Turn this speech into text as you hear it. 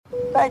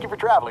Thank you for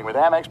traveling with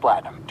Amex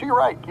Platinum. To your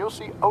right, you'll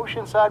see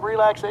oceanside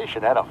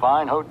relaxation at a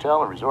fine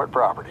hotel and resort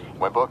property.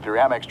 When booked through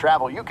Amex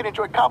Travel, you can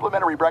enjoy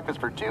complimentary breakfast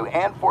for 2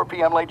 and 4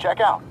 p.m. late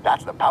checkout.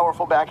 That's the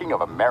powerful backing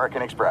of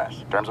American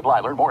Express. Terms apply.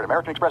 Learn more at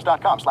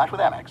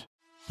americanexpress.com/withAmex.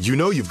 You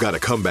know you've got a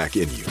comeback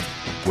in you.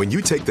 When you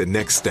take the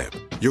next step,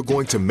 you're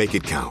going to make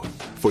it count.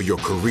 For your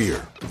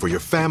career, for your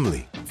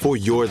family, for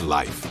your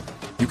life.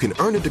 You can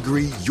earn a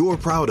degree you're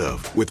proud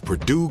of with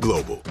Purdue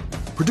Global.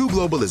 Purdue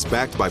Global is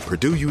backed by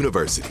Purdue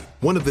University,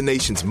 one of the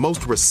nation's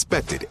most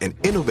respected and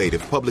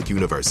innovative public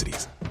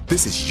universities.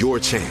 This is your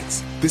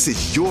chance. This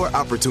is your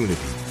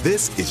opportunity.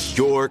 This is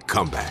your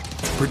comeback.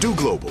 Purdue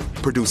Global,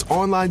 Purdue's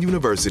online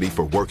university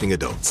for working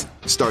adults.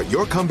 Start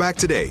your comeback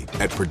today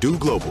at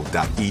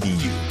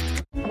purdueglobal.edu.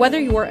 Whether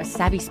you're a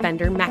savvy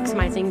spender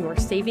maximizing your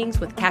savings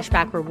with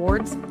cashback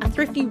rewards, a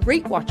thrifty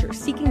rate watcher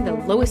seeking the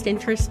lowest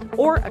interest,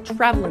 or a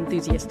travel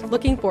enthusiast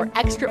looking for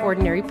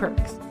extraordinary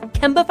perks,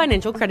 Kemba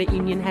Financial Credit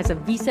Union has a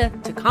visa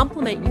to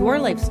complement your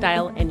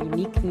lifestyle and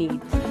unique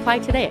needs. Apply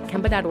today at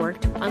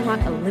Kemba.org to unlock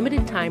a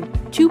limited time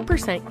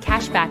 2%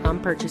 cash back on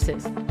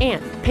purchases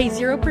and pay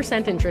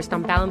 0% interest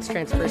on balance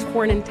transfers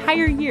for an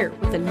entire year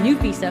with a new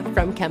visa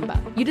from Kemba.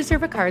 You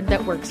deserve a card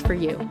that works for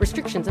you.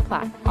 Restrictions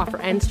apply. Offer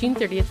ends June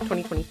 30th,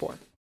 2024.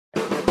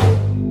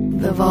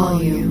 The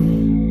volume.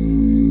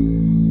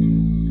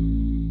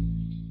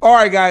 All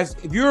right, guys,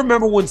 if you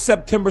remember when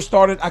September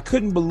started, I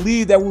couldn't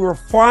believe that we were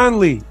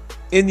finally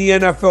in the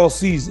NFL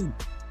season.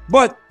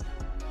 But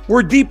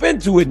we're deep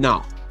into it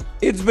now.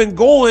 It's been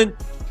going,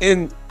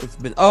 and it's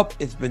been up,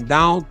 it's been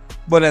down,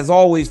 but as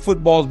always,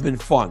 football's been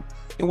fun.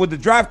 And with the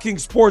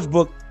DraftKings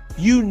Sportsbook,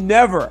 you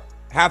never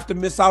have to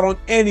miss out on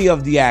any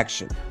of the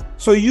action.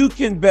 So you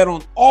can bet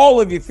on all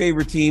of your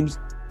favorite teams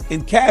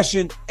and cash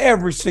in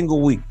every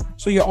single week.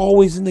 So you're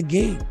always in the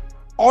game.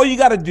 All you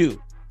got to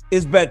do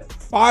is bet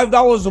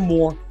 $5 or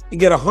more and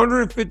get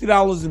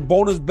 $150 in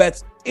bonus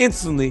bets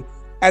instantly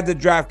at the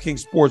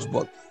DraftKings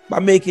Sportsbook by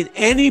making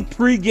any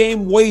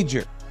pregame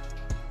wager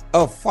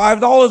of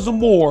 $5 or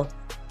more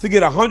to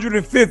get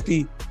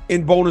 $150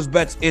 in bonus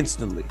bets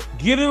instantly.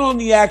 Get in on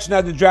the action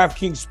at the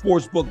DraftKings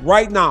Sportsbook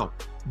right now.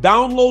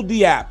 Download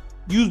the app.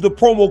 Use the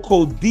promo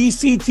code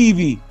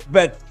DCTV.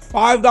 Bet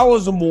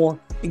 $5 or more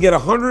and get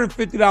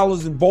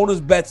 $150 in bonus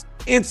bets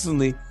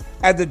instantly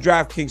at the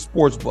DraftKings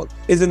Sportsbook.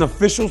 Is an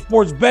official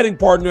sports betting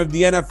partner of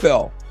the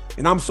NFL,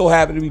 and I'm so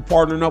happy to be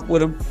partnering up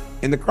with them,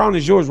 and the crown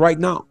is yours right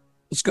now.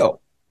 Let's go.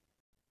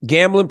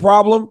 Gambling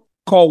problem?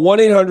 Call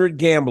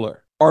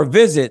 1-800-GAMBLER or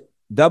visit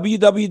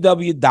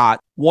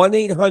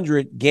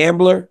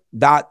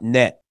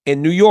www.1800gambler.net.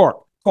 In New York,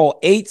 call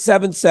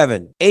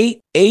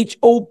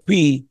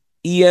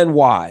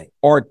 877-8-HOPENY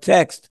or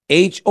text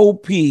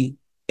HOPNY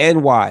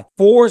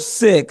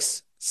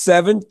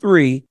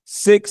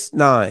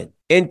 467369.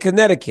 In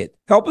Connecticut,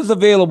 help is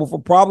available for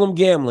problem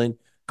gambling.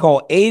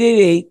 Call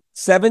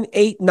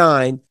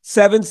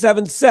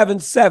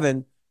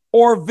 888-789-7777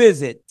 or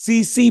visit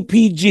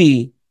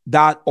ccpg.org.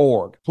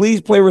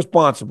 Please play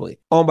responsibly.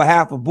 On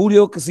behalf of Boot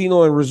Hill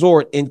Casino and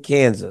Resort in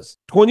Kansas.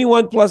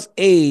 21 plus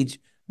age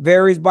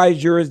varies by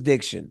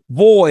jurisdiction.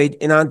 Void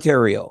in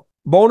Ontario.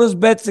 Bonus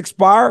bets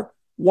expire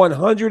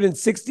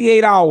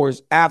 168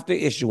 hours after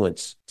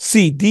issuance.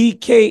 See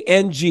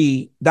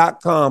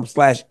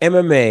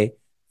dkng.com/MMA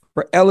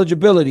for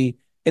eligibility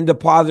and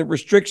deposit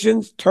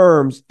restrictions,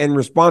 terms, and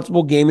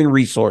responsible gaming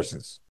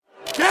resources.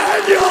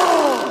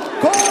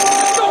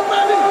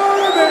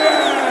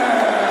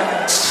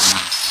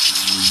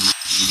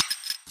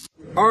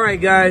 All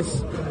right,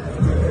 guys.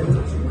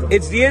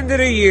 It's the end of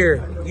the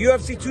year.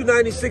 UFC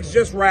 296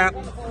 just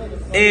wrapped,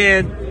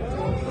 and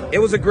it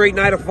was a great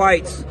night of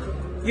fights.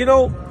 You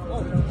know,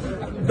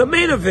 the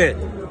main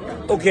event,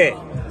 okay,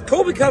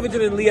 Colby Covington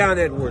and Leon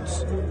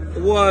Edwards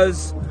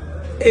was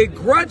a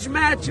grudge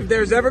match, if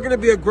there's ever going to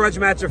be a grudge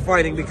match of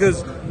fighting,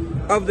 because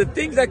of the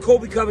things that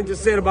Colby Covington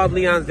said about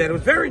Leon's dad. It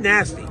was very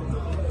nasty.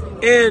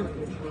 And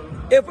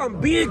if I'm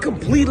being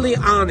completely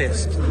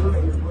honest,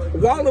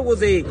 while it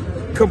was a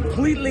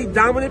completely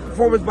dominant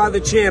performance by the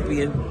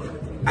champion,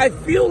 I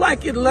feel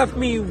like it left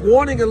me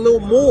wanting a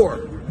little more.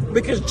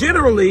 Because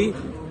generally,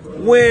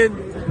 when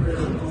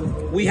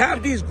we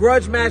have these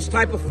grudge match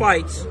type of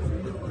fights,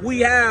 we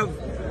have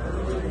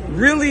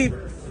really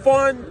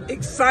fun,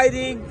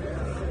 exciting,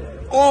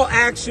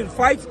 all-action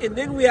fights, and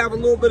then we have a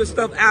little bit of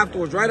stuff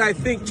afterwards, right? I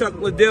think Chuck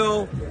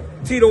Liddell,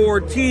 Tito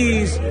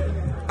Ortiz,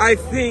 I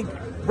think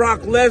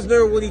Brock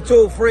Lesnar, when he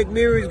told Frank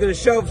Mir he's going to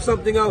shove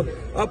something up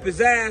his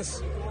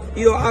ass.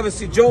 You know,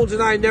 obviously Jones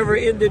and I never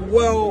ended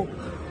well.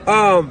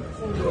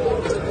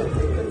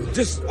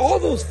 Just all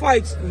those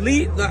fights,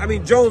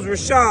 Jones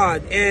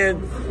Rashad,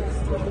 and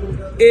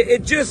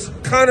it just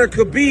Conor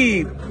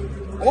Khabib,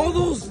 all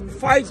those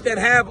fights that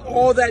have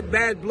all that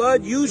bad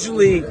blood,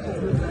 usually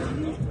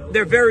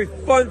they're very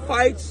fun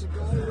fights.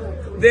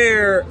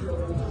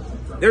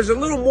 There's a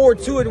little more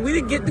to it.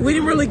 We didn't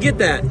really get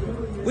that.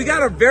 We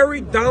got a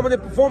very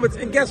dominant performance,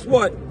 and guess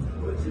what?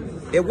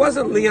 It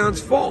wasn't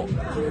Leon's fault.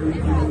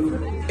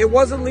 It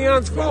wasn't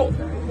Leon's fault.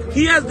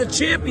 He, as the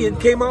champion,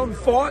 came out and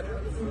fought,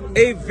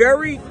 a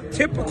very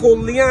typical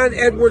Leon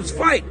Edwards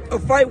fight, a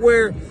fight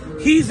where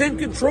he's in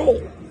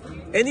control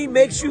and he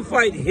makes you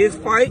fight his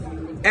fight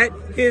at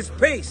his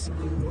pace.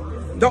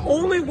 The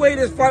only way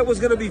this fight was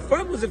going to be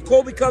fun was if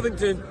Colby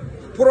Covington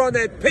put on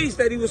that pace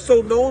that he was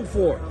so known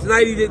for.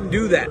 Tonight he didn't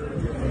do that.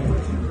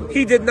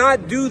 He did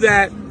not do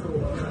that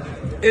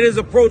in his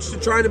approach to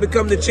trying to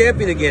become the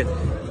champion again.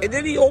 And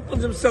then he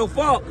opens himself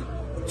up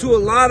to a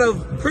lot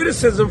of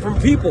criticism from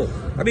people.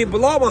 I mean,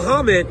 Bilal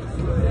Muhammad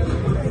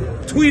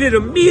tweeted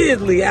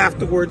immediately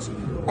afterwards,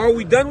 "Are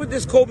we done with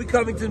this Colby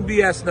Covington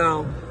BS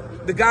now?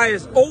 The guy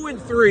is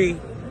 0-3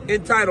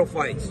 in title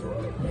fights."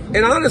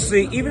 And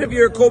honestly, even if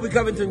you're a Colby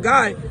Covington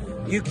guy,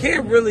 you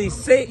can't really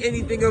say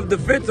anything of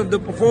defense of the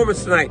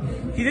performance tonight.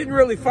 He didn't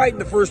really fight in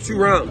the first 2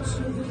 rounds.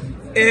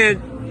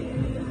 And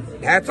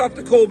hats off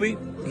to Colby.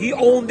 He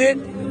owned it.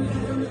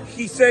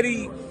 He said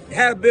he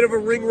had a bit of a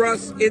ring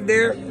rust in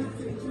there.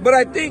 But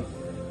I think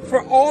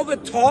for all the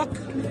talk,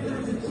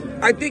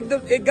 I think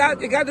it got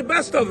the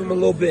best of him a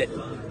little bit.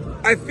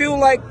 I feel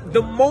like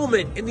the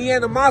moment and the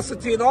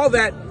animosity and all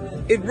that,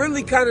 it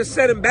really kind of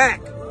set him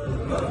back.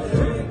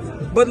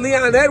 But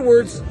Leon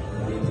Edwards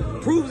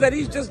proves that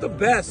he's just the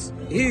best.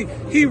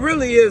 He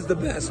really is the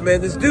best,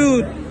 man. This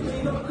dude,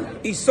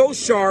 he's so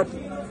sharp.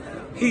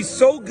 He's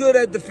so good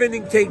at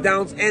defending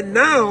takedowns. And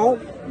now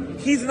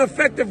he's an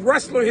effective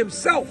wrestler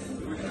himself.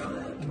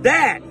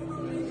 That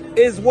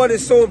is what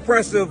is so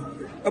impressive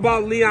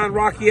about Leon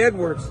Rocky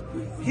Edwards.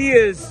 He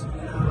is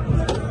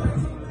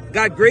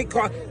got great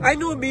I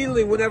knew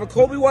immediately whenever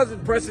Colby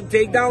wasn't pressing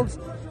takedowns,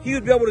 he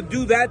would be able to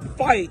do that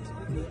fight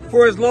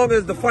for as long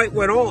as the fight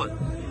went on.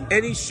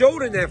 And he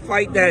showed in that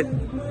fight that,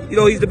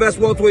 he's the best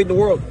welterweight in the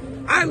world.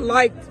 I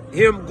liked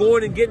him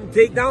going and getting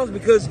takedowns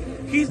because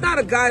he's not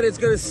a guy that's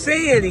going to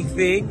say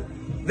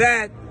anything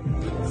that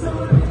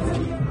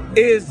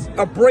is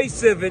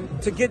abrasive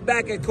and to get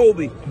back at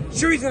Colby.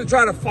 Sure, he's going to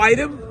try to fight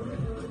him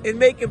and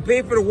make him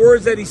pay for the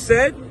words that he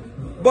said.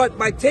 But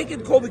by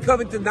taking Colby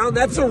Covington down,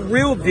 that's a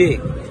real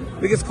dig.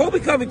 Because Colby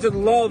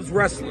Covington loves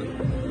wrestling.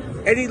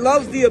 And he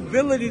loves the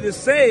ability to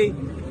say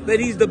that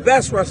he's the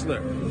best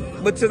wrestler.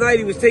 But tonight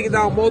he was taken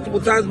down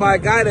multiple times by a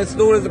guy that's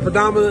known as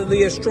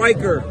predominantly a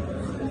striker.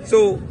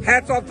 So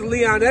hats off to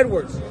Leon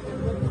Edwards.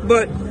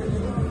 But,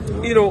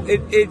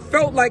 it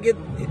felt like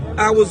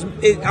I was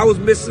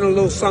missing a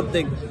little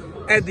something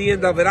at the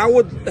end of it. I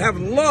would have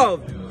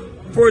loved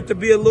for it to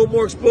be a little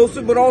more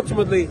explosive, but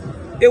ultimately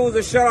it was a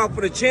shutout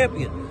for the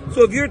champion.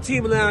 So if you're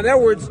Team Leon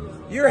Edwards,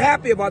 you're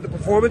happy about the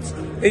performance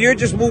and you're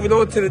just moving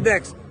on to the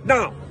next.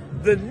 Now,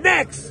 the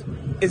next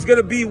is going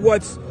to be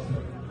what's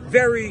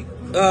very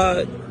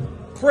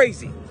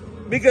crazy.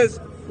 Because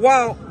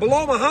while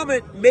Bilal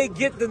Muhammad may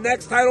get the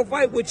next title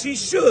fight, which he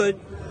should,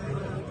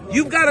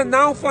 you've got to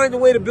now find a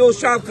way to build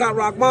Shavkat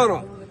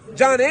Rakhmonov.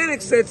 John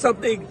Anik said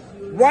something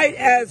right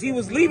as he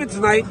was leaving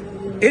tonight,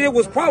 and it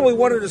was probably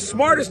one of the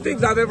smartest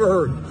things I've ever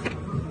heard.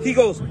 He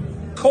goes,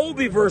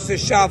 Colby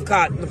versus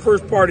Shavkat in the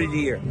first part of the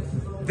year.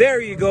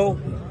 There you go.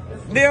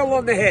 Nail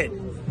on the head.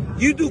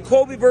 You do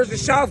Colby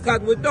versus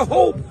Shavkat with the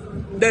hope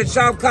that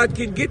Shavkat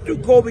can get through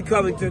Colby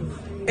Covington,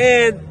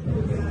 and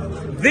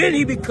then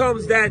he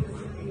becomes that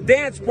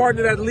dance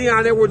partner that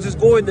Leon Edwards is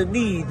going to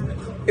need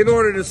in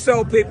order to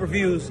sell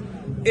pay-per-views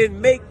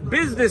and make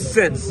business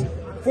sense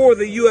for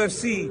the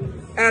UFC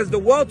as the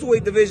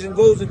welterweight division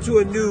goes into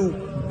a new,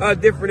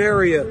 different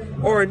area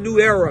or a new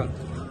era.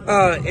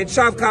 And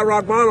Shavkat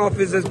Rakhmonov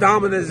is as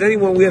dominant as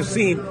anyone we have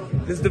seen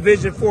this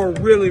division for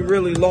a really,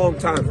 really long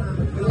time.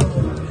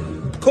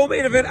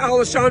 Co-main event,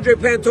 Alexandre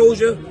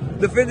Pantoja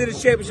defended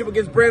his championship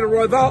against Brandon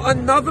Royval.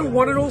 Another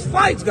one of those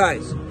fights,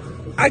 guys.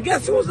 I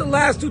guess it was the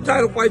last 2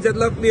 title fights that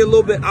left me a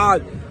little bit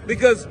odd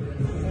because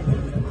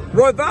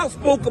Royval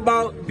spoke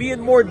about being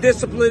more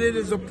disciplined in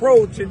his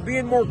approach and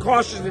being more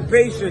cautious and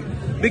patient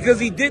because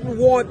he didn't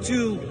want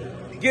to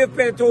give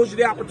Pantoja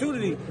the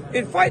opportunity.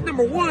 In fight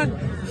number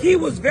 1, he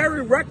was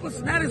very reckless,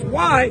 and that is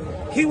why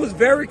he was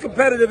very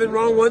competitive in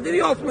round 1. Then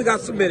he ultimately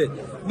got submitted.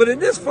 But in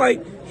this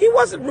fight, he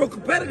wasn't real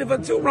competitive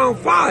until round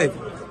 5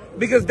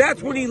 because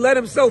that's when he let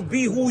himself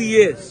be who he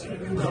is.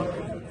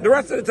 The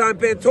rest of the time,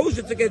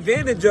 Pantoja took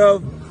advantage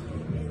of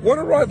one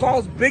of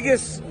Royval's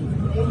biggest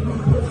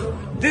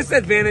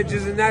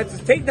disadvantages, and that's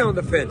his takedown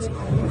defense.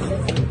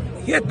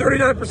 He had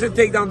 39%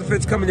 takedown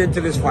defense coming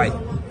into this fight.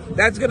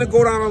 That's going to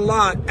go down a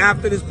lot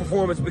after this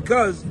performance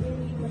because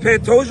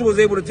Pantoja was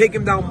able to take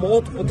him down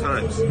multiple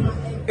times.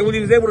 And when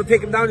he was able to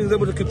take him down, he was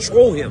able to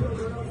control him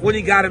when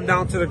he got him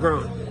down to the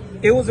ground.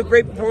 It was a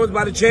great performance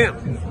by the champ.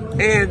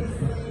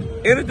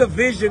 And in a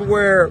division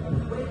where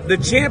the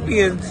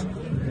champions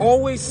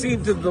always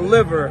seem to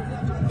deliver,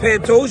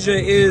 Pantoja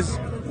is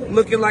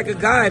looking like a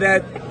guy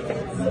that,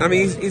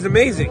 he's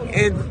amazing.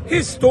 And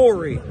his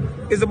story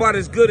is about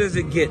as good as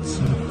it gets.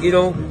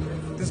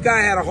 This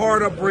guy had a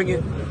hard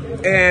upbringing,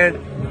 and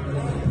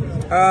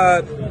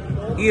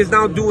he is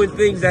now doing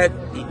things that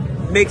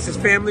makes his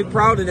family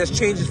proud and has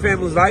changed his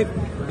family's life.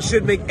 It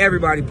should make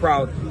everybody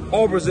proud.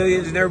 All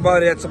Brazilians and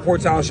everybody that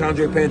supports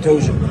Alexandre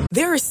Pantoja.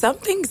 There are some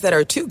things that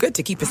are too good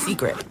to keep a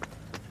secret.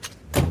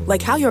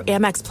 Like how your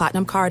Amex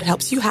Platinum card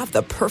helps you have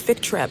the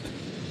perfect trip.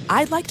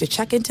 I'd like to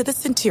check into the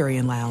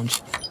Centurion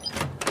Lounge.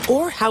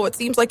 Or how it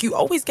seems like you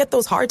always get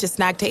those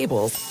hard-to-snag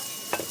tables.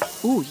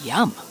 Ooh,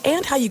 yum.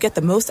 And how you get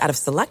the most out of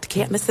select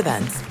can't-miss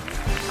events.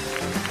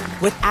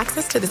 With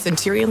access to the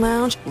Centurion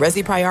Lounge,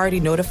 Resi Priority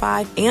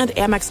Notify, and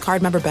Amex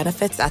card member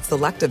benefits at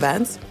select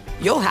events,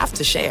 you'll have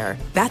to share.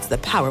 That's the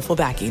powerful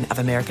backing of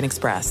American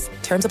Express.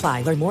 Terms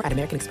apply. Learn more at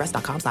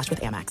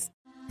americanexpress.com/withAmex.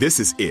 This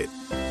is it.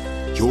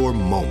 Your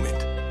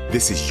moment.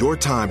 This is your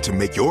time to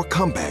make your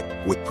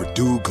comeback with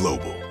Purdue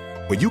Global.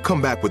 When you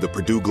come back with a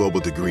Purdue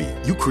Global degree,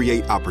 you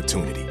create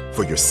opportunity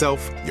for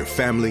yourself, your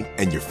family,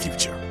 and your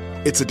future.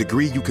 It's a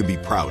degree you can be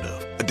proud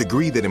of, a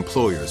degree that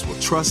employers will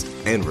trust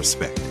and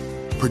respect.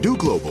 Purdue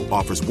Global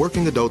offers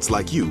working adults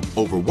like you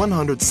over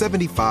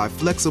 175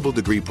 flexible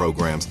degree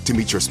programs to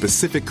meet your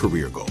specific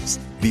career goals.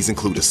 These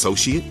include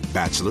associate,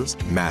 bachelor's,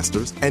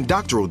 master's, and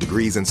doctoral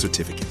degrees and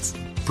certificates.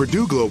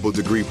 Purdue Global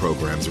degree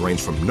programs range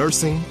from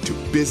nursing to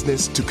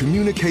business to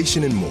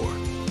communication and more.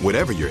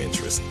 Whatever your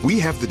interest, we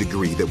have the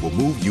degree that will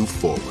move you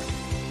forward.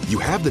 You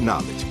have the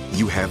knowledge,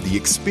 you have the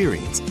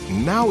experience.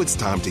 Now it's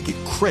time to get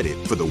credit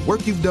for the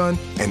work you've done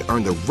and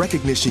earn the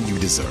recognition you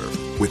deserve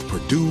with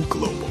Purdue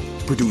Global,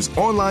 Purdue's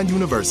online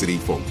university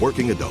for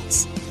working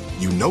adults.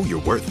 You know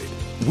you're worth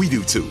it. We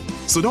do too.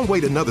 So don't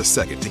wait another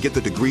second to get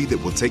the degree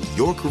that will take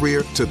your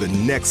career to the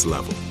next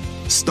level.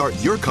 Start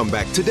your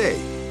comeback today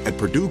at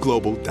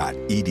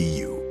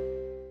purdueglobal.edu.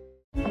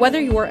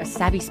 Whether you're a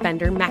savvy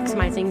spender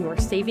maximizing your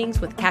savings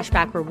with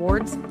cashback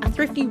rewards, a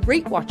thrifty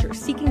rate watcher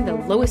seeking the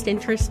lowest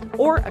interest,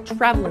 or a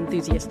travel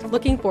enthusiast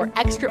looking for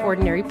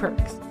extraordinary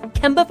perks,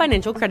 Kemba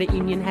Financial Credit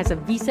Union has a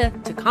visa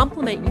to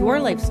complement your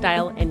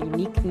lifestyle and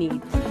unique needs.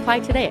 Apply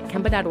today at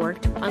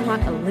Kemba.org to unlock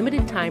a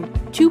limited time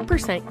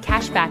 2%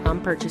 cash back on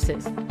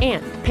purchases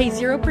and pay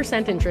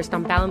 0% interest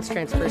on balance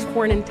transfers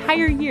for an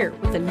entire year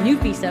with a new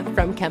visa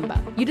from Kemba.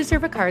 You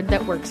deserve a card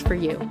that works for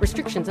you.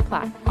 Restrictions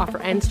apply. Offer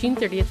ends June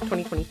 30th,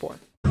 2024.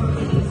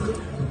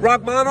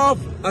 Rachmanov,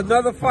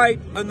 another fight,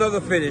 another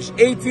finish.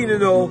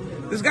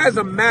 18-0. This guy's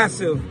a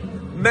massive,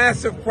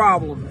 massive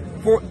problem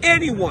for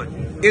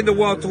anyone in the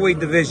welterweight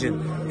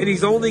division. And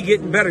he's only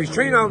getting better. He's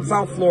training out in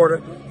South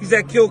Florida. He's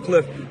at Kill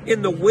Cliff.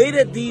 In the way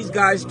that these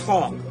guys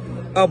talk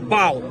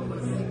about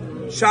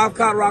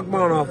Shavkat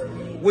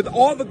Rachmanov, with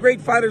all the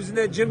great fighters in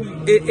that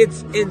gym,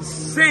 it's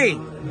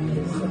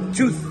insane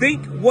to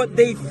think what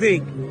they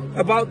think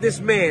about this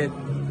man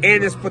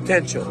and his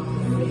potential.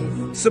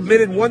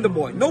 Submitted Wonder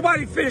Boy.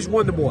 Nobody finished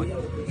Wonder Boy.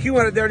 He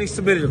went out there and he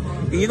submitted him.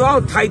 And you know how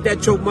tight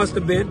that choke must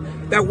have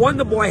been? That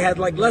Wonder Boy had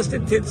like less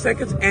than 10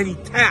 seconds and he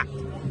tapped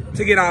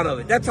to get out of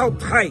it. That's how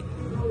tight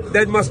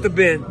that must have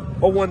been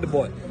a Wonder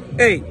Boy.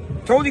 Hey,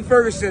 Tony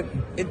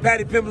Ferguson and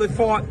Paddy Pimblett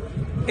fought,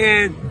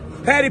 and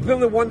Paddy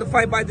Pimblett won the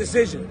fight by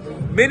decision.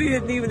 Many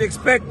didn't even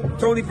expect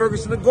Tony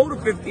Ferguson to go to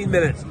 15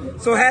 minutes.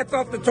 So hats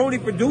off to Tony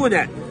for doing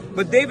that.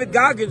 But David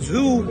Goggins,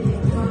 who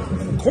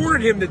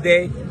cornered him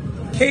today,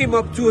 came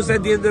up to us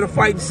at the end of the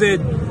fight and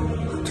said,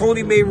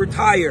 Tony may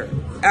retire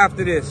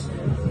after this.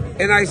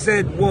 And I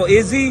said, well,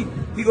 is he?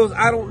 He goes,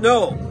 I don't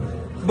know.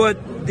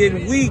 But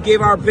then we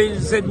gave our opinion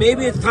and said,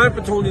 maybe it's time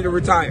for Tony to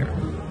retire.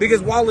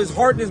 Because while his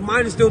heart and his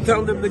mind is still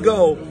telling him to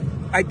go,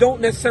 I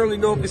don't necessarily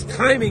know if his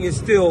timing is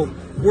still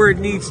where it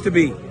needs to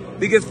be.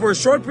 Because for a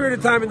short period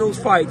of time in those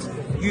fights,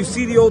 you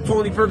see the old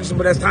Tony Ferguson,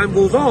 but as time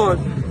goes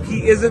on,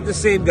 he isn't the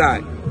same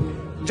guy.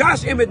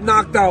 Josh Emmett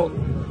knocked out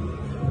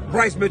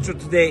Bryce Mitchell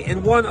today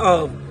in one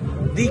of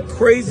the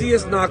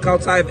craziest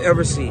knockouts I've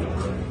ever seen.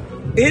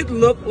 It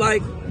looked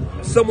like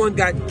someone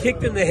got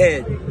kicked in the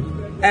head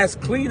as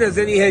clean as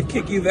any head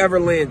kick you've ever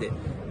landed.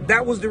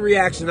 That was the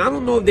reaction. I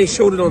don't know if they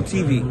showed it on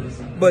TV,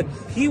 but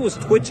he was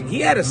twitching. He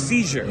had a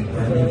seizure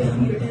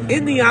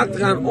in the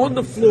octagon on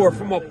the floor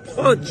from a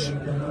punch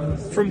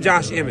from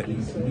Josh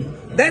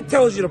Emmett. That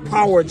tells you the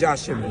power of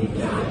Josh Emmett.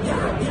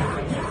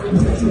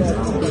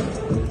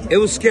 It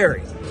was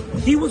scary.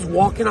 He was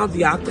walking out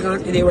the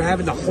octagon and they were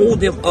having to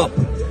hold him up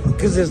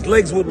because his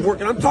legs wouldn't work.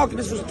 And I'm talking,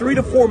 this was 3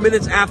 to 4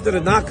 minutes after the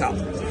knockout.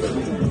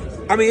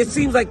 I mean, it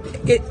seems like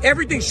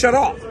everything shut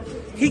off.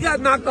 He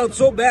got knocked out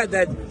so bad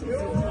that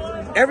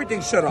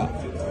everything shut off.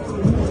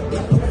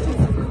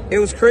 It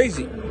was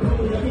crazy.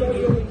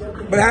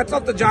 But hats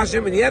off to Josh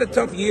Emmett. He had a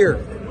tough year.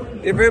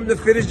 And for him to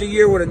finish the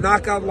year with a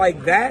knockout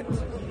like that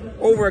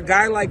over a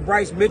guy like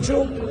Bryce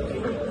Mitchell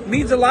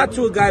means a lot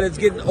to a guy that's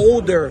getting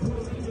older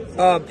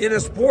in a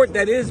sport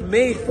that is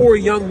made for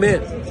young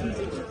men.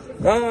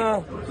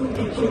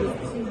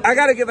 I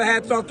got to give a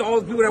hats off to all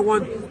the people that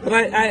won. But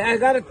I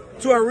got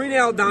to Irene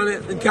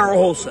Aldana and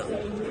Carol Hossa.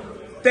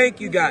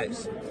 Thank you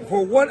guys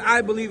for what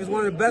I believe is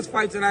one of the best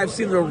fights that I've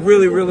seen in a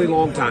really, really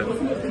long time.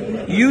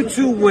 You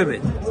two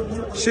women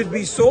should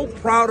be so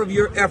proud of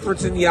your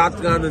efforts in the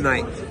octagon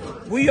tonight.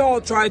 We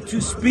all tried to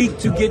speak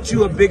to get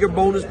you a bigger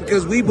bonus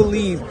because we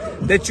believe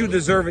that you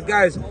deserve it.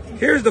 Guys,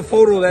 here's the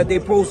photo that they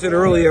posted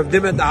earlier of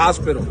them at the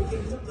hospital.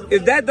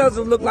 If that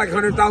doesn't look like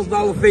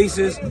 $100,000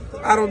 faces,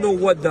 I don't know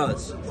what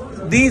does.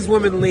 These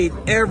women laid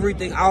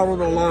everything out on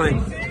the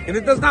line. And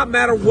it does not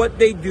matter what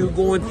they do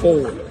going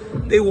forward.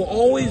 they will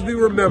always be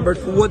remembered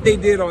for what they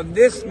did on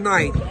this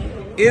night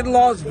in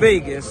Las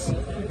Vegas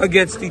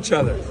against each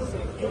other.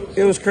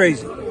 It was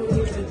crazy.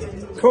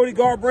 Cody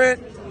Garbrandt,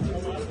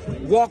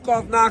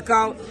 walk-off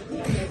knockout.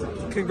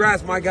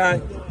 Congrats, my guy.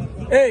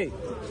 Hey,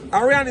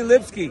 Ariane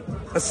Lipski,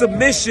 a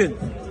submission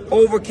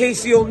over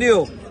Casey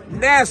O'Neill.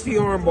 Nasty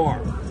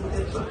armbar.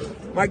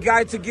 My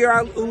guy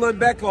Tagir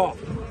Ulanbekov,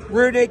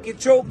 rear naked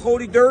choke.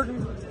 Cody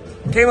Durden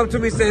came up to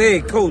me and said,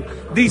 hey, Coach,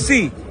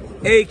 DC,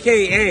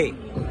 a.k.a.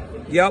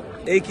 Yep,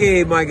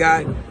 a.k.a. my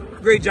guy.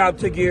 Great job,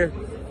 Tagir.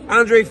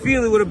 Andre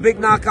Feely with a big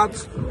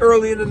knockout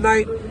early in the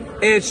night,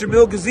 and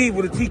Shamil Gazib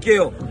with a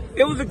TKO.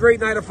 It was a great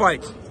night of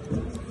fights.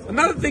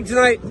 Another thing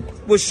tonight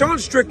was Sean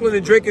Strickland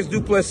and Dricus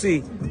du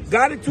Plessis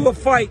got into a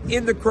fight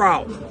in the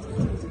crowd.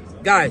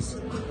 Guys,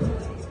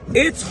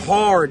 it's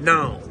hard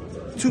now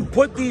to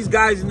put these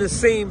guys in the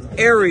same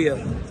area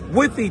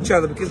with each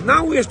other because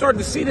now we are starting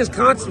to see this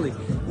constantly.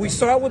 We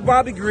saw it with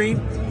Bobby Green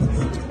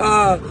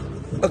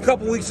a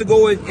couple weeks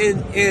ago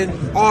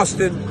in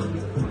Austin,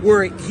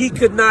 where he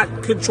could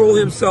not control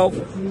himself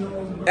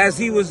as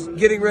he was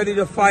getting ready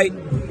to fight.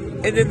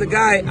 And then the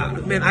guy,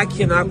 man, I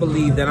cannot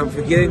believe that I'm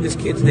forgetting this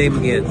kid's name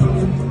again.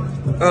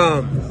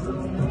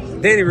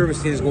 Danny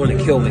Riverstein is going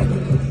to kill me.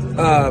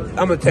 I'm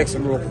going to text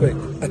him real quick.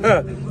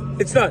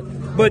 It's not.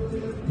 But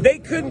they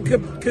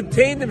couldn't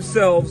contain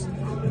themselves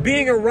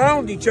being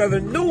around each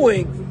other,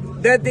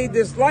 knowing that they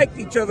disliked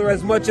each other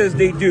as much as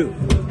they do.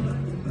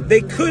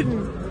 They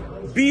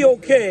couldn't be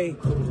okay.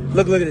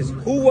 Look at this.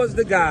 Who was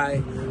the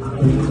guy,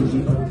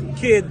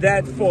 kid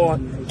that fought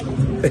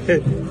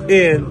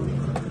in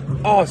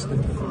Austin?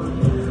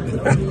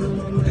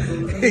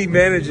 He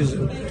manages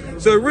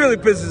it. So it really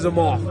pisses him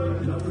off.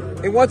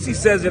 And once he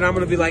says it, I'm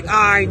going to be like,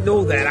 I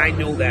know that.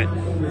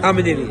 I'm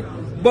an idiot.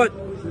 But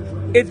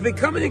it's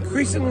becoming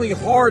increasingly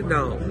hard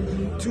now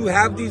to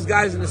have these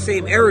guys in the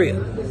same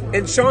area.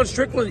 And Sean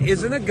Strickland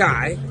isn't a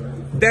guy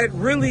that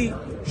really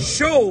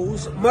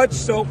shows much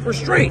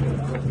self-restraint.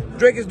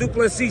 Dricus du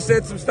Plessis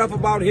said some stuff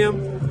about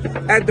him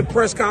at the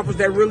press conference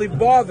that really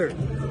bothered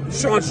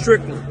Sean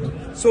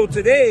Strickland. So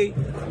today,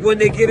 when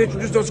they get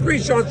introduced on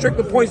screen, Sean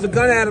Strickland points the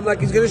gun at him like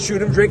he's going to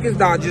shoot him. Dricus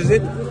dodges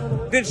it.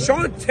 Then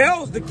Sean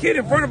tells the kid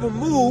in front of him,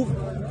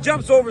 move,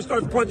 jumps over and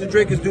starts punching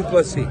Dricus du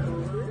Plessis.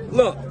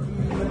 Look,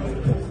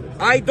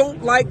 I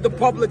don't like the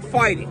public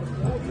fighting,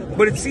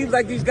 but it seems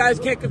like these guys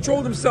can't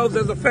control themselves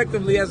as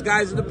effectively as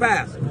guys in the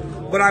past.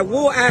 But I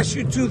will ask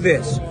you to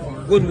this.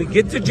 When we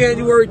get to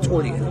January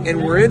 20th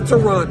and we're in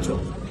Toronto,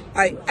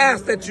 I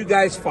ask that you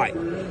guys fight.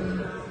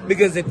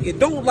 Because if you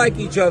don't like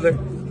each other,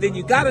 then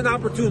you got an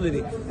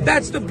opportunity.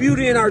 That's the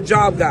beauty in our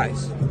job,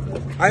 guys.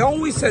 I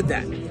always said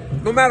that.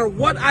 No matter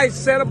what I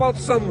said about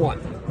someone,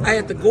 I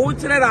had to go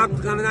into that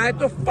octagon and I had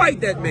to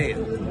fight that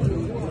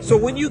man. So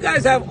when you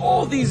guys have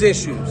all these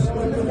issues,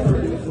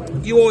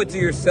 you owe it to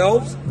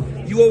yourselves,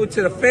 you owe it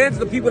to the fans,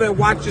 the people that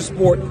watch your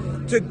sport,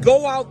 to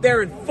go out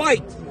there and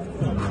fight.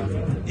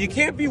 You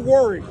can't be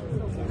worried.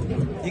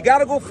 You got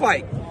to go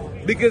fight.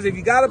 Because if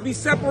you got to be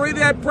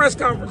separated at press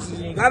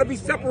conferences, you got to be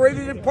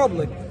separated in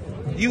public,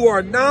 you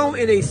are now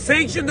in a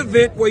sanctioned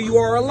event where you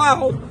are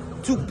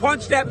allowed to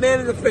punch that man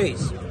in the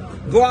face.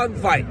 Go out and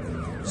fight.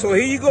 So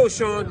here you go,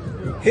 Sean.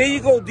 Here you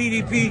go,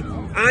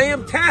 DDP. I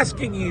am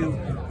tasking you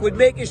with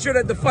making sure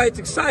that the fight's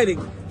exciting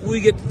when we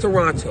get to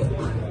Toronto.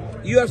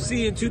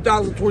 UFC in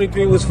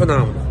 2023 was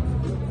phenomenal.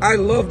 I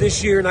love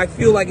this year, and I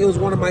feel like it was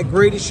one of my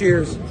greatest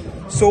years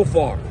so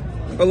far.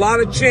 A lot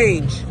of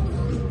change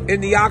in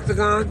the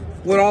octagon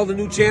with all the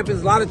new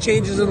champions, a lot of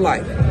changes in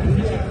life.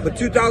 But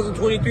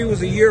 2023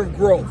 was a year of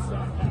growth,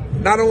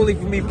 not only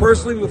for me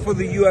personally, but for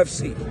the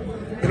UFC.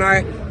 And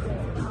I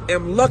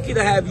am lucky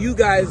to have you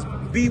guys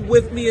be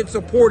with me and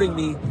supporting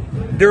me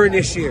during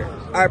this year.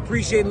 I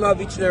appreciate and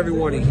love each and every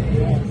one of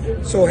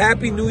you. So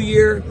Happy New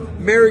Year,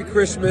 Merry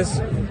Christmas,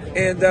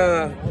 and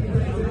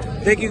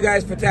thank you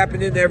guys for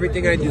tapping into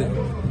everything I do.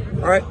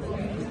 All right?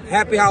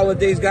 Happy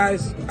holidays,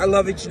 guys. I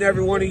love each and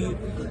every one of you.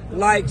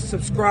 Like,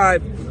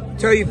 subscribe,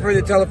 tell your friend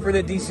to tell a friend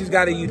that DC's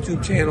got a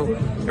YouTube channel,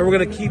 and we're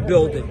going to keep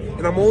building.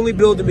 And I'm only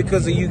building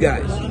because of you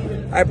guys.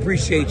 I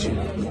appreciate you.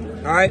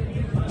 All right?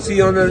 See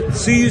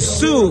you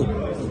soon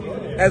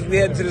as we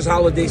head into this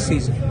holiday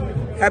season.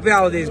 Happy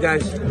holidays,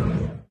 guys.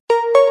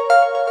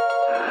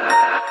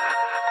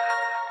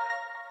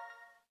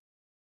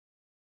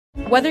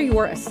 Whether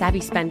you're a savvy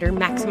spender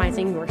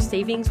maximizing your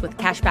savings with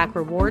cashback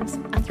rewards,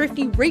 a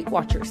thrifty rate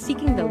watcher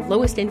seeking the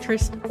lowest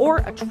interest, or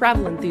a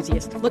travel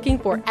enthusiast looking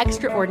for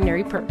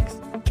extraordinary perks,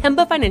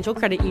 Kemba Financial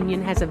Credit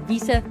Union has a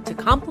visa to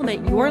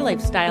complement your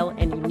lifestyle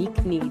and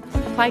unique needs.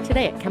 Apply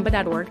today at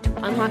Kemba.org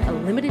to unlock a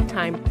limited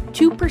time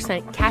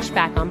 2% cash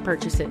back on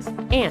purchases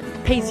and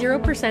pay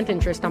 0%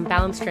 interest on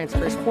balance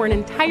transfers for an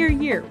entire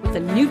year with a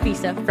new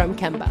visa from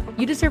Kemba.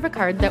 You deserve a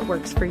card that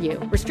works for you.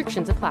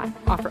 Restrictions apply.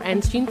 Offer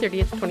ends June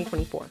 30th,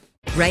 2024.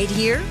 Right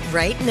here,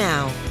 right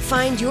now.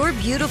 Find your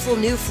beautiful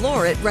new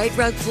floor at Right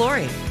Rug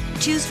Flooring.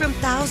 Choose from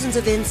thousands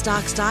of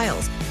in-stock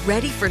styles,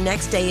 ready for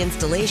next day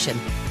installation,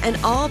 and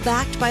all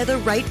backed by the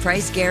right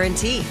price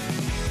guarantee.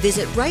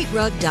 Visit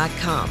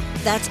rightrug.com.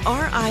 That's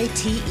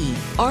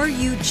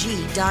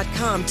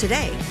RITERUG.com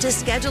today to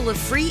schedule a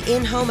free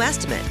in-home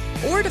estimate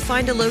or to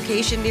find a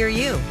location near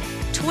you.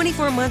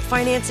 24-month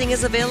financing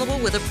is available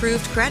with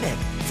approved credit.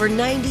 For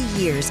 90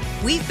 years,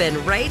 we've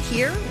been right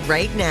here,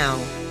 right now.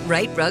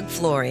 Right Rug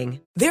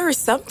Flooring. There are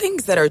some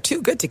things that are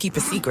too good to keep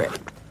a secret.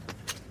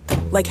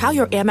 Like how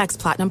your Amex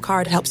Platinum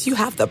card helps you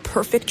have the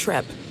perfect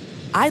trip.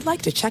 I'd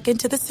like to check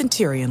into the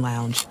Centurion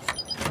Lounge.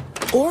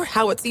 Or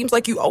how it seems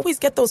like you always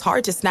get those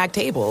hard-to-snag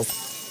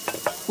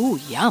tables. Ooh,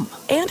 yum.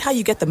 And how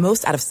you get the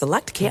most out of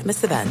select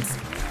can't-miss events.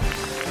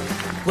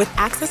 With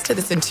access to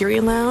the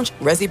Centurion Lounge,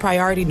 Resi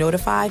Priority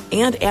Notified,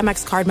 and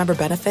Amex card member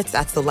benefits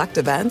at select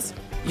events,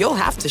 you'll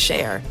have to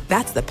share.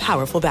 That's the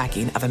powerful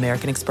backing of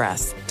American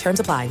Express. Terms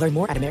apply. Learn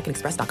more at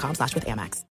americanexpress.com/withAmex.